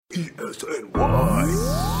ESNY.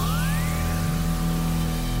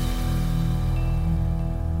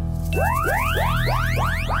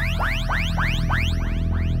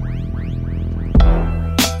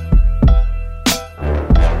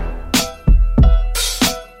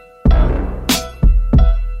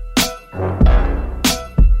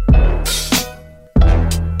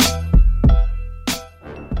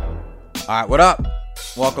 All right, what up?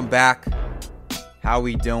 Welcome back. How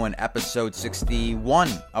we doing? Episode 61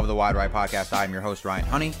 of the Wide Right Podcast. I'm your host, Ryan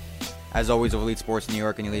Honey. As always, of Elite Sports New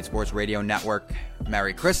York and Elite Sports Radio Network.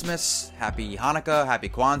 Merry Christmas, Happy Hanukkah, Happy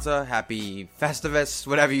Kwanzaa, Happy Festivus,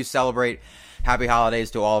 whatever you celebrate. Happy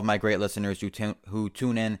holidays to all of my great listeners who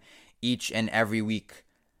tune in each and every week.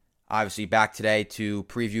 Obviously, back today to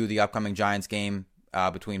preview the upcoming Giants game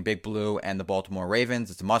between Big Blue and the Baltimore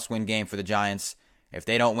Ravens. It's a must-win game for the Giants. If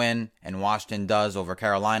they don't win and Washington does over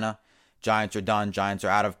Carolina, Giants are done. Giants are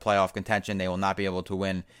out of playoff contention. They will not be able to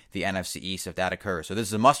win the NFC East if that occurs. So this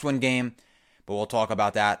is a must-win game, but we'll talk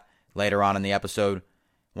about that later on in the episode.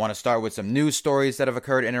 I want to start with some news stories that have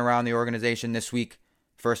occurred in and around the organization this week.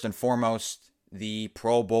 First and foremost, the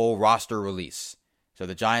Pro Bowl roster release. So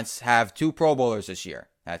the Giants have 2 Pro Bowlers this year.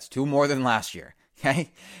 That's 2 more than last year.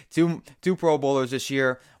 Okay, two Pro Bowlers this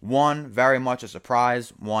year. One very much a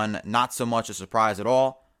surprise. One not so much a surprise at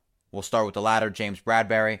all. We'll start with the latter, James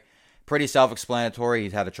Bradberry. Pretty self-explanatory.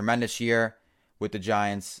 He's had a tremendous year with the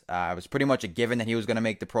Giants. It was pretty much a given that he was going to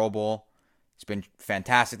make the Pro Bowl. It's been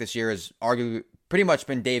fantastic this year. Has arguably pretty much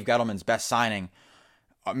been Dave Gettleman's best signing,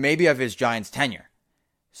 maybe of his Giants tenure.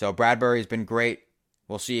 So Bradberry's been great.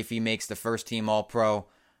 We'll see if he makes the first team All-Pro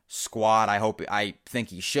squad. I think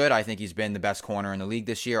he should. I think he's been the best corner in the league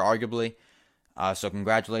this year, arguably. So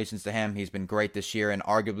congratulations to him. He's been great this year and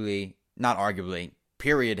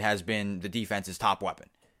period, has been the defense's top weapon.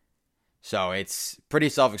 So it's pretty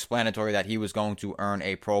self-explanatory that he was going to earn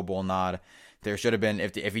a Pro Bowl nod. There should have been,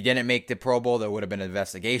 if he didn't make the Pro Bowl, there would have been an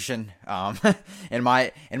investigation. In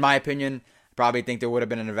my opinion, I probably think there would have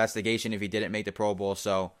been an investigation if he didn't make the Pro Bowl.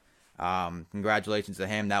 So congratulations to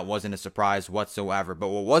him. That wasn't a surprise whatsoever. But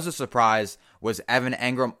what was a surprise was Evan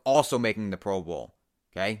Engram also making the Pro Bowl.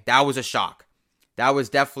 Okay, that was a shock. That was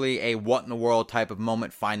definitely a what in the world type of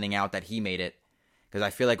moment, finding out that he made it, because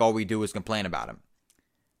I feel like all we do is complain about him.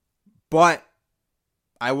 But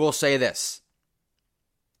I will say this.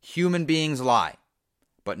 Human beings lie,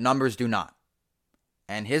 but numbers do not.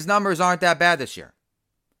 And his numbers aren't that bad this year.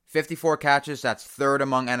 54 catches, that's third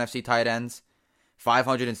among NFC tight ends.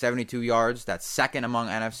 572 yards, that's second among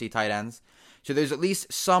NFC tight ends. So there's at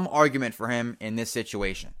least some argument for him in this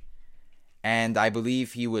situation. And I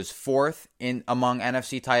believe he was fourth among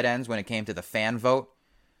NFC tight ends when it came to the fan vote.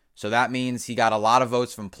 So that means he got a lot of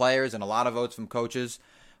votes from players and a lot of votes from coaches,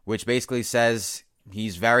 which basically says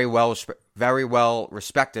he's very well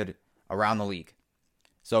respected around the league.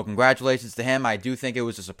 So congratulations to him. I do think it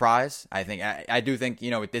was a surprise. I do think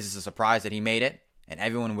this is a surprise that he made it, and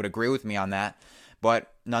everyone would agree with me on that.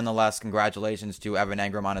 But nonetheless, congratulations to Evan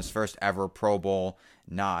Engram on his first ever Pro Bowl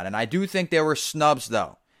nod. And I do think there were snubs,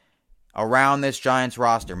 though, around this Giants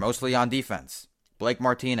roster, mostly on defense. Blake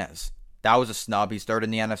Martinez, that was a snub. He's third in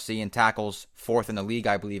the NFC in tackles, fourth in the league,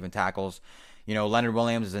 I believe, in tackles. Leonard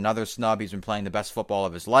Williams is another snub. He's been playing the best football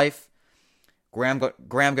of his life. Graham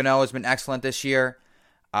Gano has been excellent this year.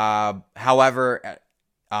 However,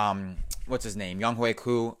 what's his name? Younghoe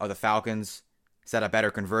Koo of the Falcons set a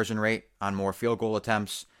better conversion rate on more field goal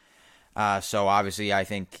attempts. So obviously, I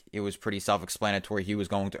think it was pretty self-explanatory he was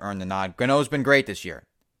going to earn the nod. Gano's been great this year.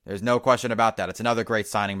 There's no question about that. It's another great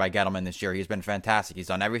signing by Gettleman this year. He's been fantastic. He's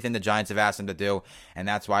done everything the Giants have asked him to do, and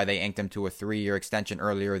that's why they inked him to a 3-year extension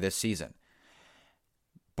earlier this season.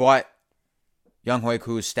 But Younghoe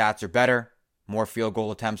Koo's stats are better. More field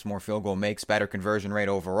goal attempts, more field goal makes, better conversion rate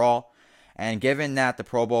overall. And given that the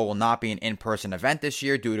Pro Bowl will not be an in-person event this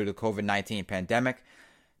year due to the COVID-19 pandemic,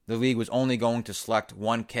 the league was only going to select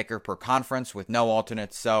one kicker per conference with no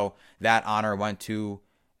alternates, so that honor went to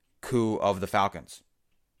Koo of the Falcons.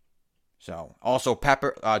 So, also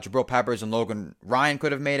Jabril Peppers and Logan Ryan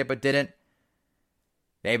could have made it, but didn't.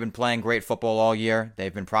 They've been playing great football all year.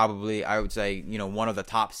 They've been probably, I would say, one of the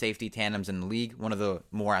top safety tandems in the league, one of the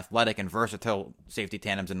more athletic and versatile safety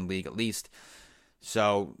tandems in the league, at least.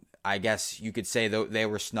 So, I guess you could say they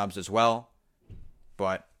were snubs as well.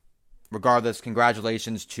 But regardless,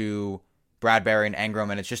 congratulations to Bradberry and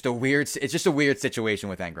Engram, and it's just a weird situation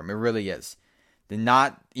with Engram. It really is. If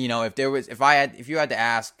you had to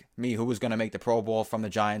ask me who was going to make the Pro Bowl from the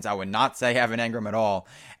Giants, I would not say Evan Engram at all,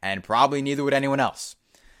 and probably neither would anyone else.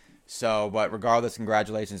 So, but regardless,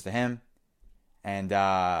 congratulations to him. And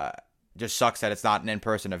just sucks that it's not an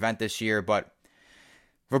in-person event this year. But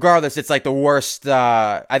regardless, it's like the worst.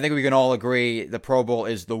 I think we can all agree the Pro Bowl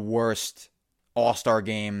is the worst All-Star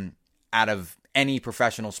game out of any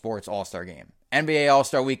professional sports All-Star game. NBA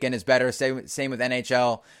All-Star Weekend is better. Same with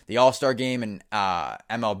NHL. The All-Star game in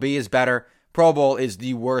MLB is better. Pro Bowl is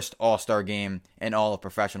the worst All-Star game in all of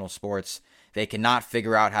professional sports. They cannot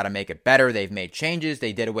figure out how to make it better. They've made changes.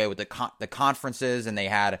 They did away with the conferences, and they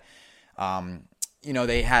had,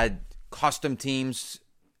 they had custom teams.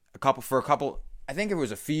 For a couple. I think it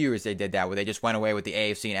was a few years they did that, where they just went away with the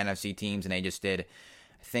AFC and NFC teams, and they just did.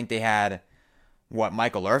 I think they had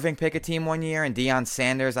Michael Irving pick a team one year, and Deion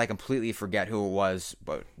Sanders. I completely forget who it was,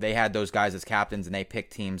 but they had those guys as captains, and they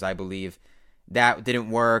picked teams, I believe. That didn't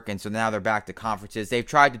work, and so now they're back to conferences. They've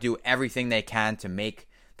tried to do everything they can to make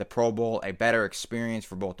the Pro Bowl a better experience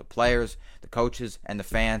for both the players, the coaches, and the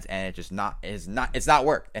fans, and it's not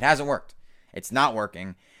worked. It hasn't worked. It's not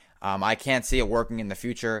working. I can't see it working in the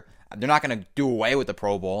future. They're not going to do away with the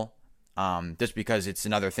Pro Bowl just because it's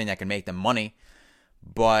another thing that can make them money.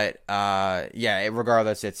 But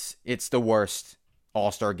regardless, it's the worst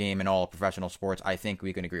All-Star game in all of professional sports. I think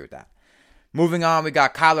we can agree with that. Moving on, we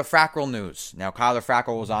got Kyler Fackrell news. Now, Kyler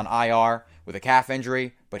Fackrell was on IR with a calf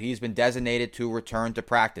injury, but he's been designated to return to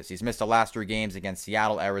practice. He's missed the last 3 games against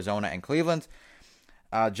Seattle, Arizona, and Cleveland.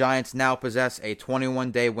 Giants now possess a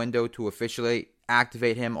 21-day window to officially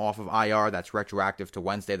activate him off of IR. That's retroactive to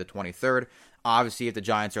Wednesday the 23rd. Obviously, if the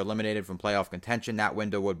Giants are eliminated from playoff contention, that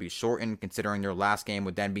window would be shortened, considering their last game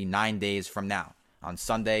would then be 9 days from now, on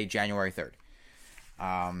Sunday, January 3rd.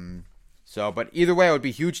 But either way, it would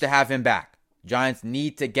be huge to have him back. Giants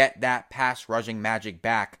need to get that pass rushing magic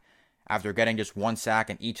back after getting just 1 sack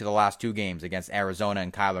in each of the last 2 games against Arizona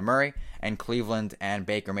and Kyler Murray, and Cleveland and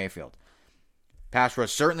Baker Mayfield. Pass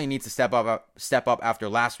rush certainly needs to step up after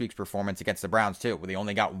last week's performance against the Browns too, where they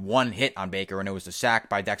only got 1 hit on Baker, and it was a sack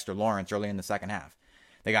by Dexter Lawrence early in the second half.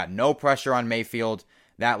 They got no pressure on Mayfield.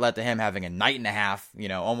 That led to him having a night and a half,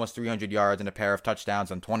 almost 300 yards and a pair of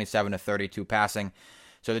touchdowns on 27 to 32 passing.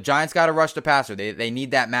 So the Giants got to rush the passer. They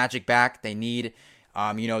need that magic back. They need,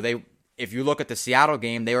 if you look at the Seattle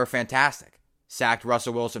game, they were fantastic. Sacked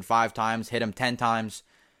Russell Wilson 5 times, hit him 10 times.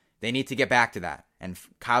 They need to get back to that. And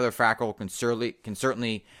Kyler Fackrell can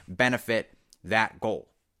certainly benefit that goal.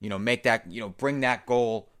 Make that, bring that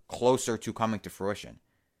goal closer to coming to fruition.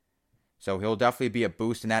 So he'll definitely be a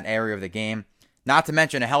boost in that area of the game. Not to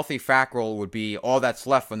mention, a healthy Fackrell would be all that's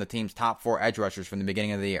left from the team's top 4 edge rushers from the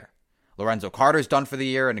beginning of the year. Lorenzo Carter's done for the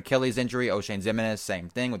year, an Achilles injury. O'Shane Ximines, same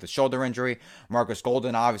thing with a shoulder injury. Marcus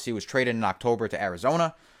Golden obviously was traded in October to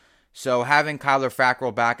Arizona. So having Kyler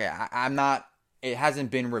Fackrell back, it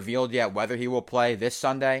hasn't been revealed yet whether he will play this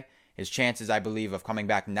Sunday. His chances, I believe, of coming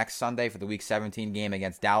back next Sunday for the Week 17 game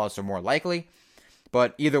against Dallas are more likely.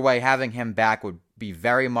 But either way, having him back would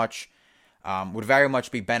very much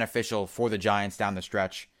be beneficial for the Giants down the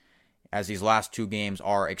stretch, as these last 2 games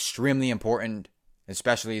are extremely important,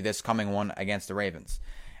 especially this coming one against the Ravens.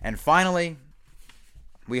 And finally,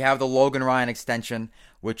 we have the Logan Ryan extension,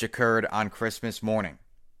 which occurred on Christmas morning.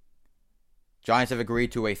 Giants have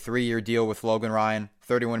agreed to a 3-year deal with Logan Ryan,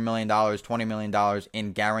 $31 million, $20 million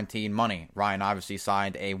in guaranteed money. Ryan obviously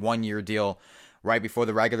signed a 1-year deal right before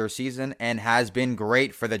the regular season and has been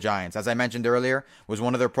great for the Giants. As I mentioned earlier, was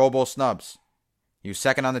one of their Pro Bowl snubs. He was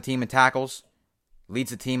second on the team in tackles,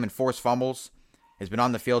 leads the team in forced fumbles, has been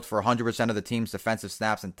on the field for 100% of the team's defensive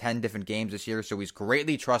snaps in 10 different games this year, so he's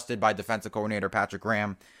greatly trusted by defensive coordinator Patrick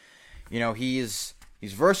Graham. He's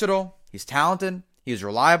versatile, he's talented, he's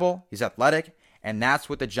reliable, he's athletic, and that's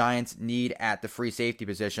what the Giants need at the free safety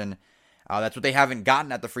position. That's what they haven't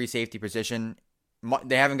gotten at the free safety position.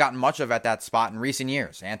 They haven't gotten much of at that spot in recent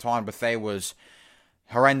years. Antoine Bethea was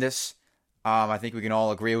horrendous. I think we can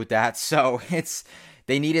all agree with that. So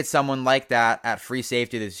they needed someone like that at free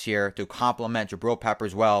safety this year to complement Jabril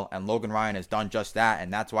Peppers well, and Logan Ryan has done just that,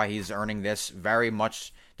 and that's why he's earning this very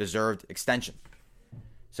much deserved extension.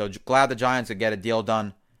 So glad the Giants could get a deal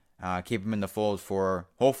done, keep him in the fold for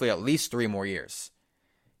hopefully at least 3 more years.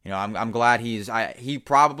 I'm glad he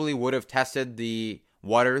probably would have tested the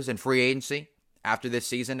waters in free agency after this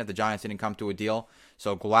season if the Giants didn't come to a deal.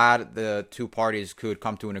 So glad the 2 parties could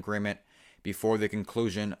come to an agreement before the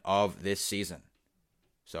conclusion of this season.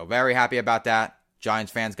 So very happy about that.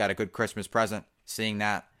 Giants fans got a good Christmas present seeing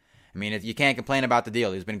that. I mean, you can't complain about the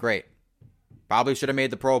deal. He's been great. Probably should have made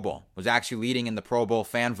the Pro Bowl. Was actually leading in the Pro Bowl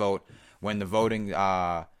fan vote when the voting,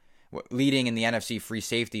 leading in the NFC free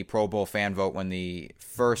safety Pro Bowl fan vote when the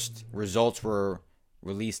first results were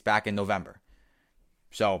released back in November.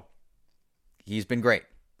 So he's been great.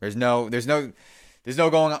 There's no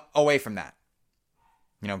going away from that.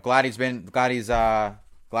 Glad he's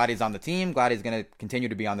Glad he's on the team. Glad he's going to continue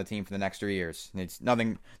to be on the team for the next 3 years. It's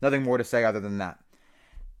nothing more to say other than that.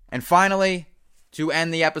 And finally, to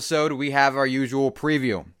end the episode, we have our usual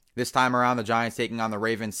preview. This time around, the Giants taking on the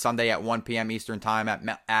Ravens Sunday at 1 p.m. Eastern Time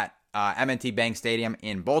at M&T Bank Stadium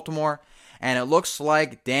in Baltimore. And it looks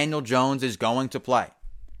like Daniel Jones is going to play.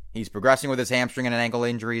 He's progressing with his hamstring and ankle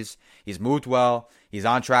injuries. He's moved well. He's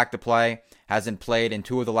on track to play. Hasn't played in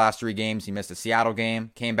 2 of the last 3 games. He missed the Seattle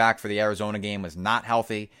game. Came back for the Arizona game. Was not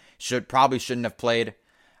healthy. Probably shouldn't have played.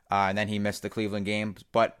 And then he missed the Cleveland game.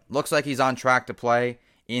 But looks like he's on track to play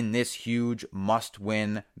in this huge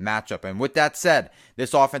must-win matchup. And with that said,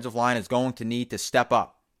 this offensive line is going to need to step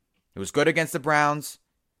up. It was good against the Browns.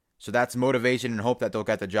 So that's motivation and hope that they'll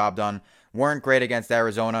get the job done. Weren't great against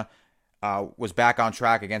Arizona. Was back on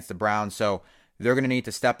track against the Browns. So they're going to need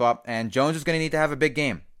to step up. And Jones is going to need to have a big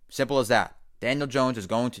game. Simple as that. Daniel Jones is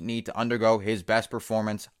going to need to undergo his best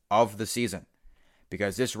performance of the season.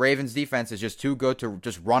 Because this Ravens defense is just too good to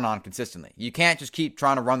just run on consistently. You can't just keep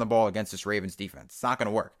trying to run the ball against this Ravens defense. It's not going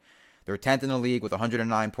to work. They're 10th in the league with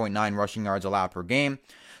 109.9 rushing yards allowed per game.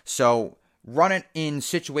 So run it in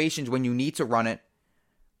situations when you need to run it.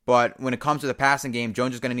 But when it comes to the passing game,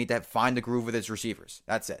 Jones is going to need to find the groove with his receivers.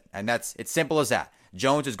 That's it. And it's simple as that.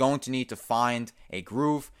 Jones is going to need to find a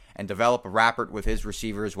groove and develop a rapport with his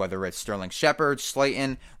receivers, whether it's Sterling Shepard,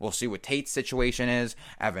 Slayton. We'll see what Tate's situation is,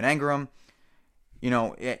 Evan Engram.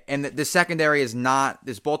 And the secondary is not,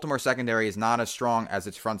 this Baltimore secondary is not as strong as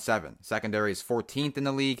its front seven. Secondary is 14th in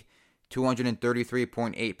the league,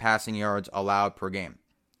 233.8 passing yards allowed per game.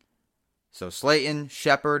 So Slayton,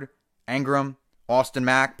 Shepard, Engram, Austin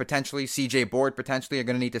Mack potentially, CJ Board potentially are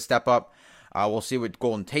going to need to step up. We'll see what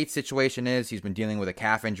Golden Tate's situation is. He's been dealing with a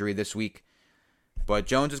calf injury this week. But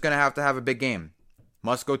Jones is going to have a big game.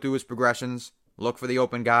 Must go through his progressions, look for the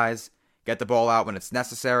open guys, get the ball out when it's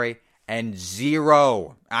necessary, and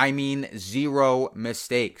zero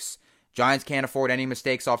mistakes. Giants can't afford any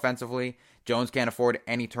mistakes offensively. Jones can't afford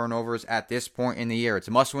any turnovers at this point in the year. It's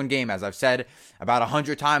a must-win game. As I've said about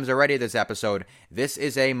 100 times already this episode, this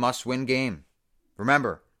is a must-win game.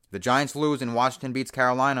 Remember, the Giants lose and Washington beats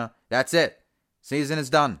Carolina. That's it. Season is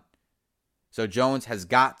done. So Jones has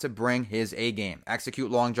got to bring his A game.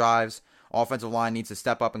 Execute long drives. Offensive line needs to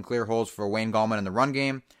step up and clear holes for Wayne Gallman in the run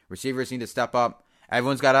game. Receivers need to step up.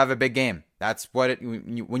 Everyone's got to have a big game. That's what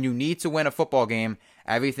when you need to win a football game,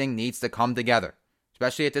 everything needs to come together.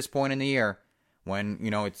 Especially at this point in the year when,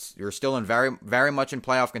 you're still in very, very much in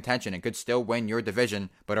playoff contention and could still win your division,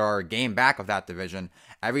 but are a game back of that division.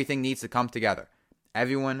 Everything needs to come together.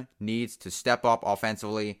 Everyone needs to step up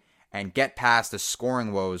offensively and get past the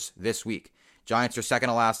scoring woes this week. Giants are second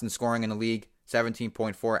to last in scoring in the league,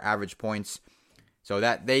 17.4 average points. So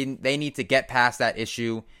that they need to get past that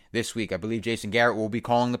issue this week. I believe Jason Garrett will be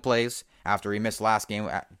calling the plays after he missed last game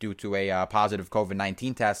due to a positive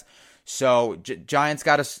COVID-19 test. So Giants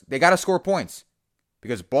got to score points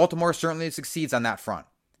because Baltimore certainly succeeds on that front.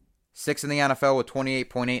 6th in the NFL with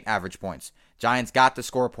 28.8 average points. Giants got to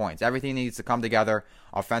score points. Everything needs to come together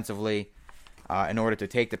offensively in order to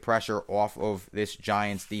take the pressure off of this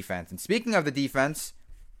Giants defense. And speaking of the defense,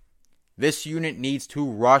 this unit needs to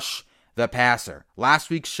rush the passer. Last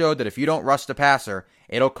week showed that if you don't rush the passer,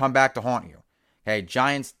 it'll come back to haunt you. Okay,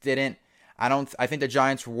 Giants didn't. I think the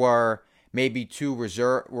Giants were maybe too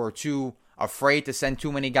afraid to send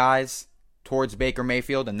too many guys towards Baker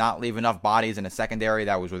Mayfield and not leave enough bodies in a secondary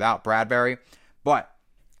that was without Bradbury. But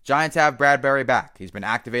Giants have Bradbury back. He's been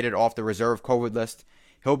activated off the reserve COVID list.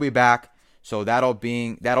 He'll be back. So that'll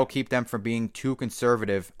keep them from being too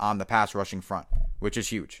conservative on the pass rushing front, which is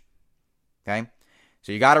huge. Okay?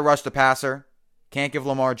 So you got to rush the passer. Can't give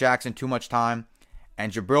Lamar Jackson too much time.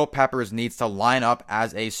 And Jabril Peppers needs to line up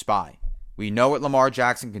as a spy. We know what Lamar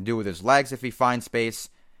Jackson can do with his legs if he finds space.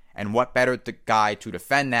 And what better guy to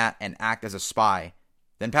defend that and act as a spy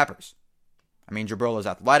than Peppers? I mean, Jabril is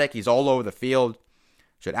athletic. He's all over the field.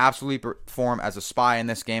 Should absolutely perform as a spy in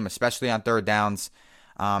this game, especially on third downs.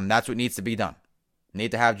 That's what needs to be done.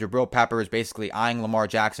 Need to have Jabril Peppers basically eyeing Lamar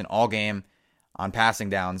Jackson all game on passing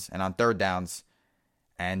downs and on third downs.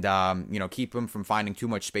 And, keep him from finding too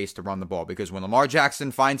much space to run the ball. Because when Lamar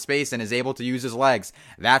Jackson finds space and is able to use his legs,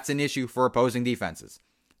 that's an issue for opposing defenses.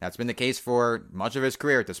 That's been the case for much of his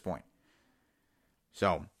career at this point.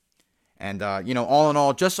 So, and, all in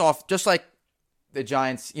all, just like the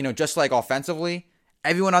Giants, just like offensively,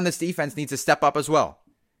 everyone on this defense needs to step up as well.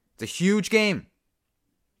 It's a huge game.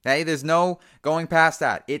 Okay, there's no going past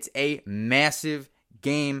that. It's a massive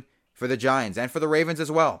game for the Giants and for the Ravens as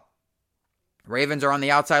well. Ravens are on the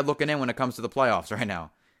outside looking in when it comes to the playoffs right now.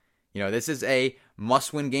 This is a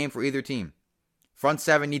must-win game for either team. Front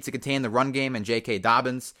seven needs to contain the run game and J.K.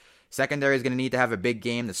 Dobbins. Secondary is going to need to have a big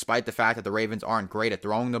game despite the fact that the Ravens aren't great at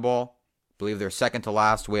throwing the ball. I believe they're second to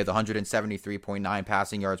last with 173.9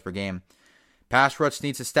 passing yards per game. Pass rush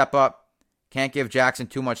needs to step up. Can't give Jackson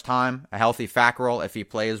too much time. A healthy Fackrell, if he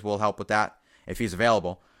plays, will help with that, if he's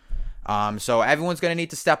available. So everyone's going to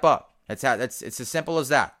need to step up. It's as simple as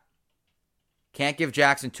that. Can't give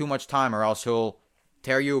Jackson too much time or else he'll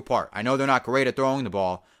tear you apart. I know they're not great at throwing the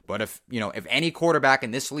ball, but if any quarterback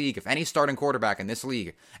in this league, if any starting quarterback in this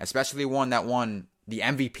league, especially one that won the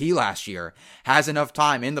MVP last year, has enough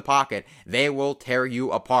time in the pocket, they will tear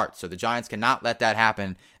you apart. So the Giants cannot let that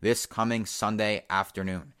happen this coming Sunday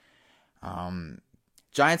afternoon.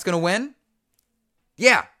 Giants going to win?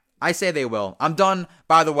 Yeah, I say they will. I'm done,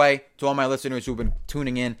 by the way, to all my listeners who've been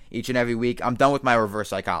tuning in each and every week. I'm done with my reverse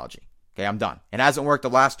psychology. Okay, I'm done. It hasn't worked the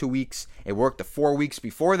last 2 weeks. It worked the 4 weeks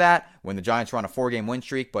before that when the Giants were on a 4-game win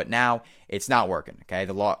streak, but now it's not working. Okay,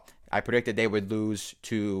 I predicted they would lose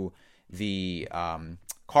to the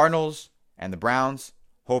Cardinals and the Browns,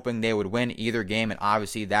 hoping they would win either game, and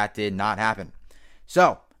obviously that did not happen.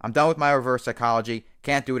 So I'm done with my reverse psychology.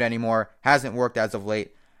 Can't do it anymore. Hasn't worked as of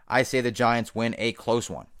late. I say the Giants win a close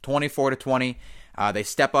one, 24-20. They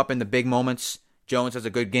step up in the big moments. Jones has a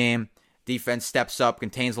good game. Defense steps up,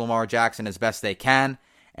 contains Lamar Jackson as best they can,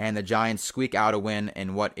 and the Giants squeak out a win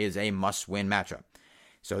in what is a must-win matchup.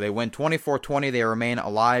 So they win 24-20. They remain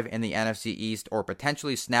alive in the NFC East or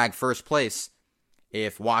potentially snag first place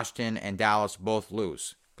if Washington and Dallas both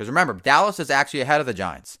lose. Because remember, Dallas is actually ahead of the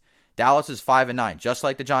Giants. Dallas is 5-9, just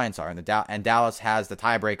like the Giants are, and Dallas has the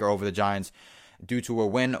tiebreaker over the Giants due to a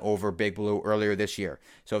win over Big Blue earlier this year.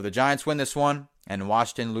 So if the Giants win this one and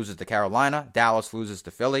Washington loses to Carolina, Dallas loses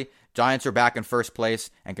to Philly, Giants are back in first place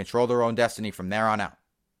and control their own destiny from there on out.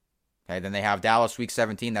 Okay, then they have Dallas Week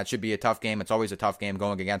 17. That should be a tough game. It's always a tough game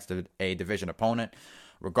going against a division opponent,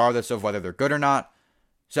 regardless of whether they're good or not.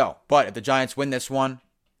 So, but if the Giants win this one,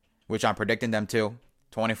 which I'm predicting them to,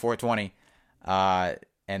 24-20,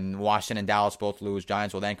 and Washington and Dallas both lose,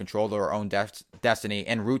 Giants will then control their own destiny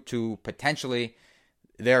en route to potentially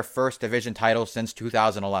their first division title since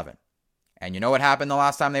 2011. And you know what happened the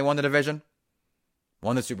last time they won the division?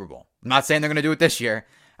 Won the Super Bowl. I'm not saying they're going to do it this year.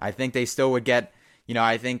 I think they still would get,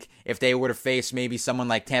 I think if they were to face maybe someone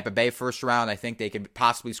like Tampa Bay first round, I think they could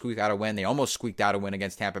possibly squeak out a win. They almost squeaked out a win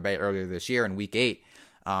against Tampa Bay earlier this year in Week 8.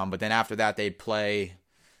 But then after that, they'd play,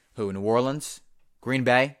 New Orleans? Green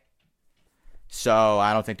Bay? So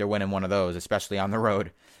I don't think they're winning one of those, especially on the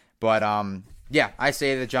road. But yeah, I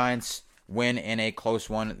say the Giants win in a close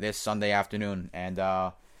one this Sunday afternoon. And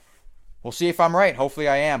we'll see if I'm right. Hopefully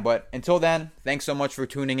I am. But until then, thanks so much for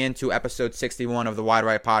tuning in to episode 61 of the Wide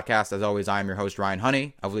Right Podcast. As always, I'm your host, Ryan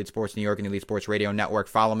Honey of Elite Sports New York and Elite Sports Radio Network.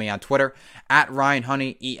 Follow me on Twitter,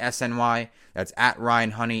 @RyanHoneyESNY. That's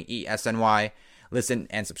 @RyanHoneyESNY. Listen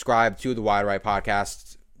and subscribe to the Wide Right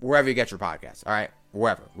Podcast wherever you get your podcasts. All right?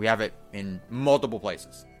 Wherever. We have it in multiple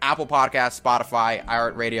places. Apple Podcasts, Spotify,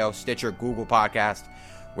 iHeartRadio, Stitcher, Google Podcast,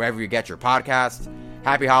 wherever you get your podcasts.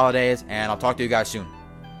 Happy holidays, and I'll talk to you guys soon.